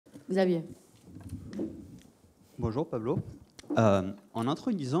Xavier. Bonjour Pablo. En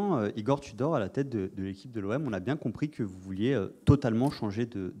introduisant Igor Tudor à la tête de l'équipe de l'OM, on a bien compris que vous vouliez totalement changer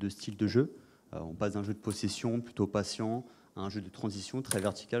de style de jeu. On passe d'un jeu de possession plutôt patient à un jeu de transition très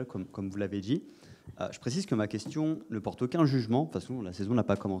vertical, comme vous l'avez dit. Je précise que ma question ne porte aucun jugement, de toute façon la saison n'a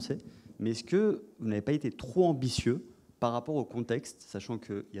pas commencé, mais est-ce que vous n'avez pas été trop ambitieux par rapport au contexte, sachant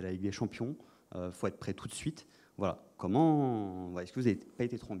qu'il y a la Ligue des Champions, faut être prêt tout de suite. Voilà. Est-ce que vous n'avez pas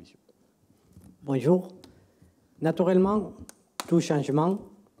été trop ambitieux? Bonjour. Naturellement, tout changement,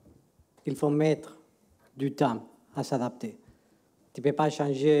 il faut mettre du temps à s'adapter. Tu ne peux pas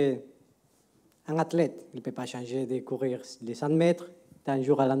changer un athlète, il ne peut pas changer de courir les 100 mètres, d'un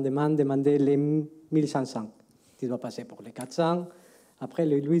jour à lendemain, demander les 1500. Tu dois passer pour les 400, après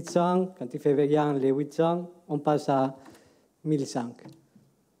les 800, quand tu fais bien les 800, on passe à 1005.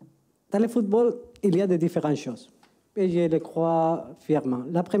 Dans le football, il y a de différentes choses. Et je le crois fièrement.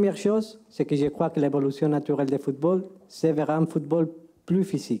 La première chose, c'est que je crois que l'évolution naturelle du football, c'est vers un football plus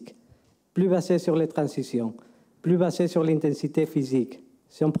physique, plus basé sur les transitions, plus basé sur l'intensité physique.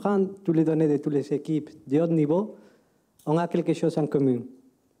 Si on prend toutes les données de toutes les équipes de haut niveau, on a quelque chose en commun,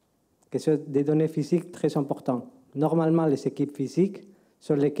 que sont des données physiques très importantes. Normalement, les équipes physiques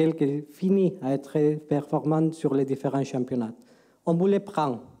sont lesquelles qui finissent à être performantes sur les différents championnats. On voulait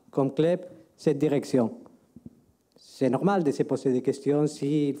prendre comme club cette direction. C'est normal de se poser des questions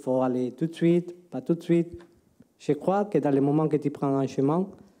s'il faut aller tout de suite, pas tout de suite. Je crois que dans le moment que tu prends un chemin,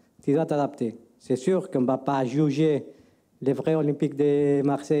 tu dois t'adapter. C'est sûr qu'on ne va pas juger les vrais Olympiques de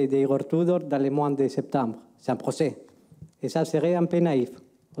Marseille et de Tudor dans le mois de septembre. C'est un procès. Et ça serait un peu naïf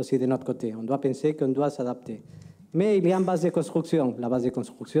aussi de notre côté. On doit penser qu'on doit s'adapter. Mais il y a une base de construction. La base de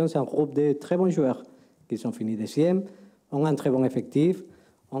construction, c'est un groupe de très bons joueurs qui sont finis deuxième, ont un très bon effectif.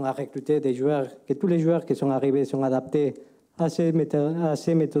 On a recruté des joueurs, que tous les joueurs qui sont arrivés sont adaptés à ces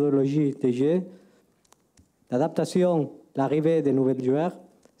méthodologies de jeu. L'adaptation, l'arrivée des nouveaux joueurs,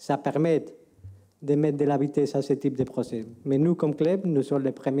 ça permet de mettre de la vitesse à ce type de procès. Mais nous, comme club, nous sommes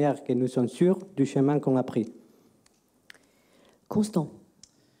les premiers que nous sommes sûrs du chemin qu'on a pris. Constant.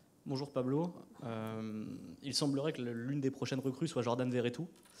 Bonjour Pablo. Il semblerait que l'une des prochaines recrues soit Jordan Veretout.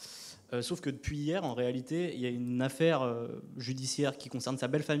 Sauf que depuis hier, en réalité, il y a une affaire judiciaire qui concerne sa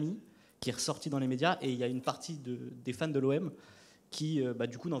belle famille, qui est ressortie dans les médias, et il y a une partie des fans de l'OM qui,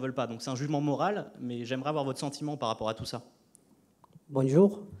 du coup, n'en veulent pas. Donc c'est un jugement moral, mais j'aimerais avoir votre sentiment par rapport à tout ça.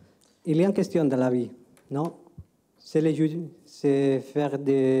 Bonjour. Il y a une question dans la vie, non? C'est faire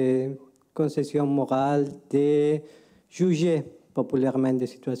des concessions morales, de juger populairement des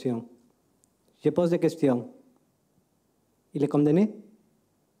situations. Je pose des questions. Il est condamné?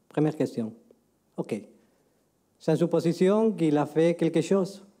 Première question. OK. Sans supposition qu'il a fait quelque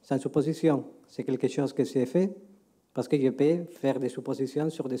chose. Sans supposition, c'est quelque chose qui s'est fait, parce que je peux faire des suppositions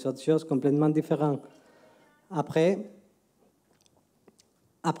sur des autres choses complètement différentes. Après,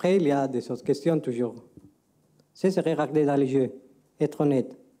 il y a des autres questions toujours. C'est se regarder dans les jeux, être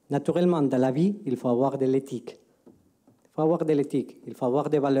honnête. Naturellement, dans la vie, il faut avoir de l'éthique. Il faut avoir de l'éthique, il faut avoir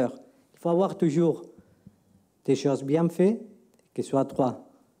des valeurs. Il faut avoir toujours des choses bien faites qui soient droits.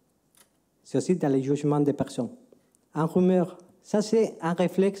 C'est aussi dans les jugements des personnes. Un rumeur, ça c'est un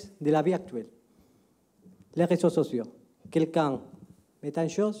réflexe de la vie actuelle. Les réseaux sociaux. Quelqu'un met une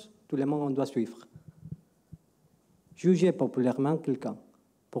chose, tout le monde doit suivre. Juger populairement quelqu'un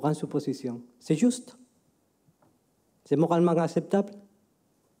pour une supposition, c'est juste? C'est moralement acceptable?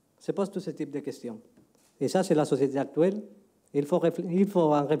 Se pose tout ce type de questions. Et ça, c'est la société actuelle. Il faut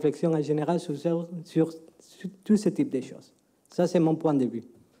une réflexion en général sur tout ce type de choses. Ça, c'est mon point de vue.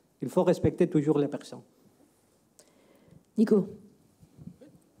 Il faut respecter toujours les personnes. Nico.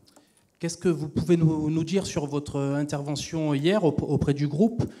 Qu'est-ce que vous pouvez nous dire sur votre intervention hier auprès du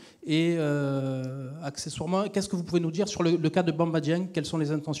groupe? Et accessoirement, qu'est-ce que vous pouvez nous dire sur le cas de Bamba Dieng? Quelles sont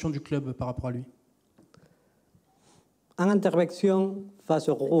les intentions du club par rapport à lui? En intervention face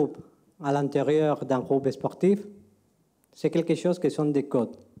au groupe, à l'intérieur d'un groupe sportif, c'est quelque chose qui sont des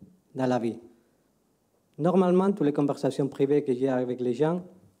codes dans la vie. Normalement, toutes les conversations privées que j'ai avec les gens,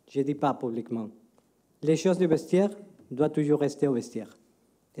 je ne dis pas publiquement. Les choses du vestiaire doivent toujours rester au vestiaire.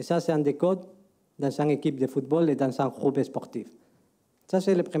 Et ça, c'est un des codes dans une équipe de football et dans un groupe sportif. Ça,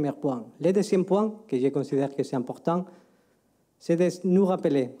 c'est le premier point. Le deuxième point, que je considère que c'est important, c'est de nous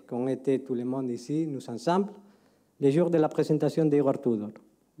rappeler qu'on était tout le monde ici, nous ensemble, les jours de la présentation de Tudor.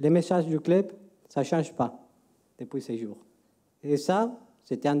 Les messages du club, ça ne change pas depuis ces jours. Et ça,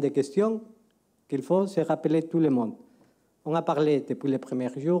 c'était une des questions qu'il faut se rappeler tout le monde. On a parlé depuis les premiers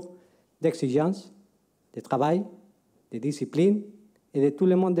jours d'exigence, de travail, de discipline, et de tout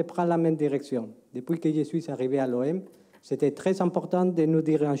le monde de prendre la même direction. Depuis que je suis arrivé à l'OM, C'était très important de nous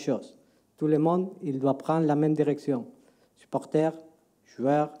dire une chose. Tout le monde, il doit prendre la même direction. Supporters,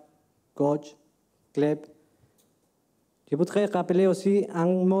 joueurs, coach, club. Je voudrais rappeler aussi un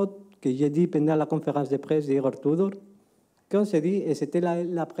mot que j'ai dit pendant la conférence de presse d'Igor Tudor, qu'on s'est dit, et c'était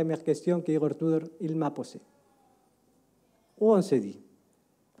la première question qu'Igor Tudor il m'a posée. Où on s'est dit,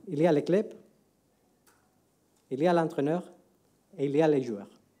 il y a le club, il y a l'entraîneur et il y a les joueurs.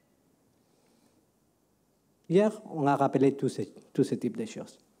 Hier, on a rappelé tous ces types de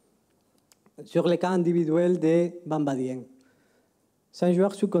choses. Sur le cas individuel de Bamba Dieng, c'est un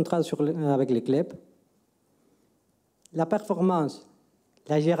joueur sous contrat avec le club. La performance,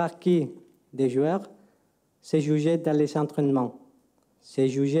 la hiérarchie des joueurs, c'est jugé dans les entraînements, c'est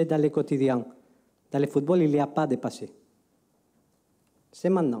jugé dans le quotidien. Dans le football, il n'y a pas de passé. C'est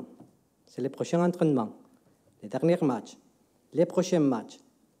maintenant, c'est le prochain entraînement, les derniers matchs, les prochains matchs.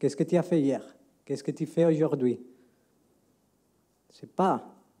 Qu'est-ce que tu as fait hier? Qu'est-ce que tu fais aujourd'hui? Ce n'est pas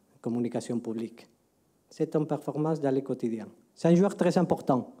une communication publique, c'est une performance dans le quotidien. C'est un joueur très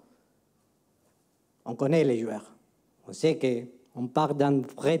important. On connaît les joueurs. On sait qu'on part d'un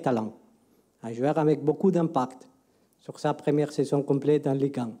vrai talent. Un joueur avec beaucoup d'impact sur sa première saison complète en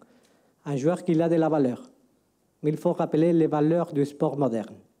Ligue 1. Un joueur qui a de la valeur. Mais il faut rappeler les valeurs du sport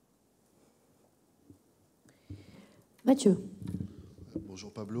moderne. Mathieu.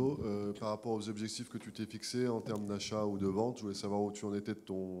 Bonjour Pablo. Par rapport aux objectifs que tu t'es fixés en termes d'achat ou de vente, je voulais savoir où tu en étais de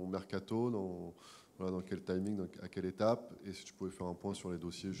ton mercato, dans quel timing, à quelle étape, et si tu pouvais faire un point sur les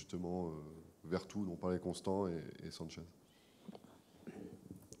dossiers justement Veretout dont parlait Constant et Sanchez.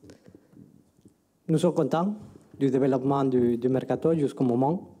 Nous sommes contents du développement du mercato jusqu'au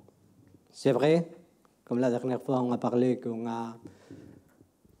moment. C'est vrai, comme la dernière fois on a parlé, qu'on a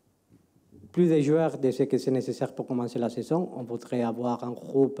plus de joueurs de ce que c'est nécessaire pour commencer la saison. On voudrait avoir un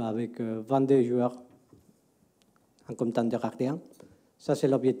groupe avec 22 joueurs en comptant de gardiens. Ça, c'est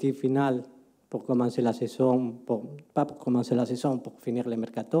l'objectif final pour commencer la saison, pas pour commencer la saison, pour finir le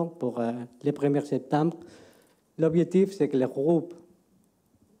mercato, pour le 1er septembre. L'objectif, c'est que le groupe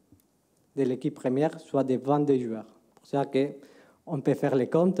de l'équipe première soit de 22 joueurs. C'est pour ça qu'on peut faire les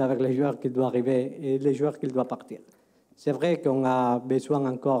comptes avec les joueurs qui doivent arriver et les joueurs qui doivent partir. C'est vrai qu'on a besoin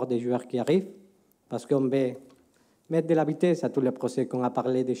encore des joueurs qui arrivent, parce qu'on veut mettre de la vitesse à tous les procès qu'on a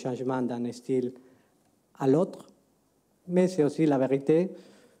parlé des changements d'un style à l'autre, mais c'est aussi la vérité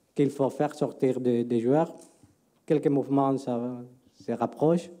qu'il faut faire sortir des joueurs. Quelques mouvements ça se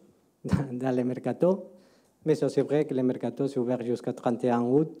rapprochent dans le mercato, mais c'est aussi vrai que le mercato s'est ouvert jusqu'à 31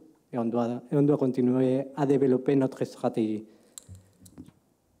 août et on doit continuer à développer notre stratégie.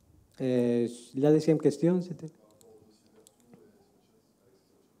 La deuxième question, c'était...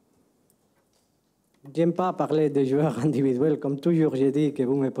 J'aime pas parler des joueurs individuels. Comme toujours, j'ai dit que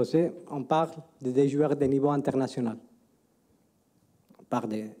vous me posez, on parle des joueurs de niveau international. On parle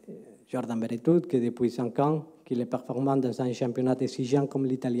de Jordan Veretout, qui depuis 5 ans, qui est performant dans un championnat exigeant comme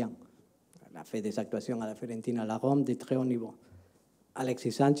l'italien. Il a fait des actuations à la Fiorentina, à la Rome, de très haut niveau.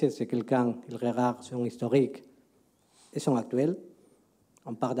 Alexis Sanchez, c'est quelqu'un, il regarde son historique et son actuel.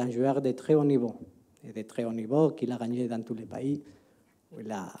 On parle d'un joueur de très haut niveau. Et de très haut niveau qu'il a gagné dans tous les pays où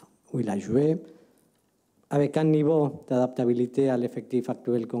il a joué, avec un niveau d'adaptabilité à l'effectif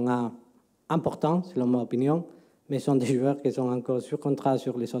actuel qu'on a important, selon mon opinion, mais ce sont des joueurs qui sont encore sur contrat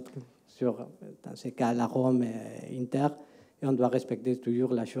sur les autres, dans ce cas, la Rome et Inter, et on doit respecter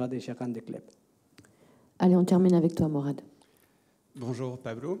toujours la choix de chacun des clubs. Allez, on termine avec toi, Morad. Bonjour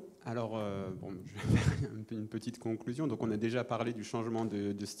Pablo. Alors, je vais faire une petite conclusion. Donc, on a déjà parlé du changement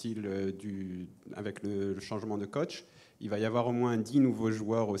de style avec le changement de coach. Il va y avoir au moins 10 nouveaux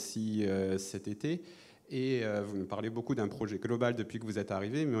joueurs aussi cet été. Et vous nous parlez beaucoup d'un projet global depuis que vous êtes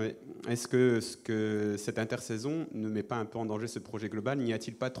arrivé. Mais est-ce que cette intersaison ne met pas un peu en danger ce projet global? N'y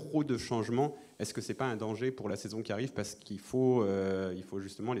a-t-il pas trop de changements? Est-ce que ce n'est pas un danger pour la saison qui arrive? Parce qu'il faut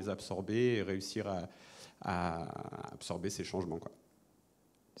justement les absorber et réussir à absorber ces changements, quoi.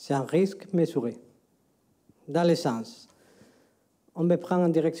 C'est un risque mesuré. Dans le sens, on me prend en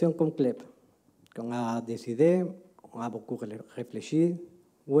direction comme club. On a décidé, on a beaucoup réfléchi,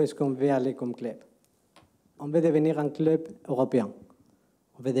 où est-ce qu'on veut aller comme club? On veut devenir un club européen.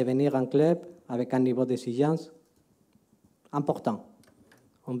 On veut devenir un club avec un niveau d'exigence important.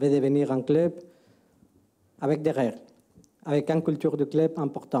 On veut devenir un club avec des règles, avec une culture de club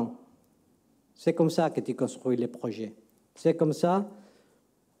importante. C'est comme ça que tu construis les projets. C'est comme ça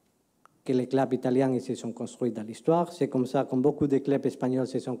que les clubs italiens se sont construits dans l'histoire. C'est comme ça que beaucoup de clubs espagnols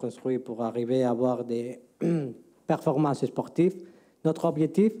se sont construits pour arriver à avoir des performances sportives. Notre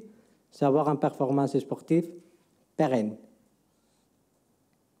objectif, c'est avoir une performance sportive pérenne,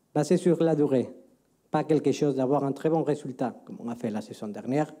 basée sur la durée, pas quelque chose d'avoir un très bon résultat, comme on a fait la saison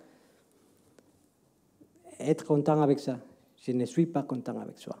dernière, être content avec ça. Je ne suis pas content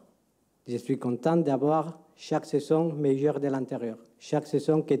avec ça. Je suis content d'avoir chaque saison meilleure de l'intérieur, chaque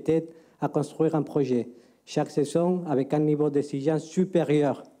saison qui était à construire un projet, chaque saison avec un niveau d'exigence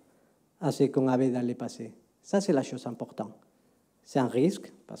supérieur à ce qu'on avait dans le passé. Ça, c'est la chose importante. C'est un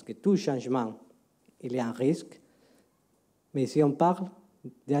risque, parce que tout changement, il y a un risque. Mais si on parle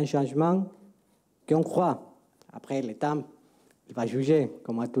d'un changement qu'on croit, après le temps, il va juger,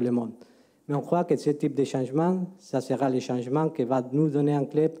 comme à tout le monde. Mais on croit que ce type de changement, ça sera le changement qui va nous donner un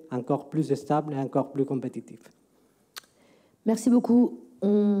club encore plus stable et encore plus compétitif. Merci beaucoup.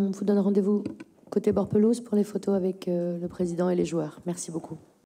 On vous donne rendez-vous côté bord pelouse pour les photos avec le président et les joueurs. Merci beaucoup.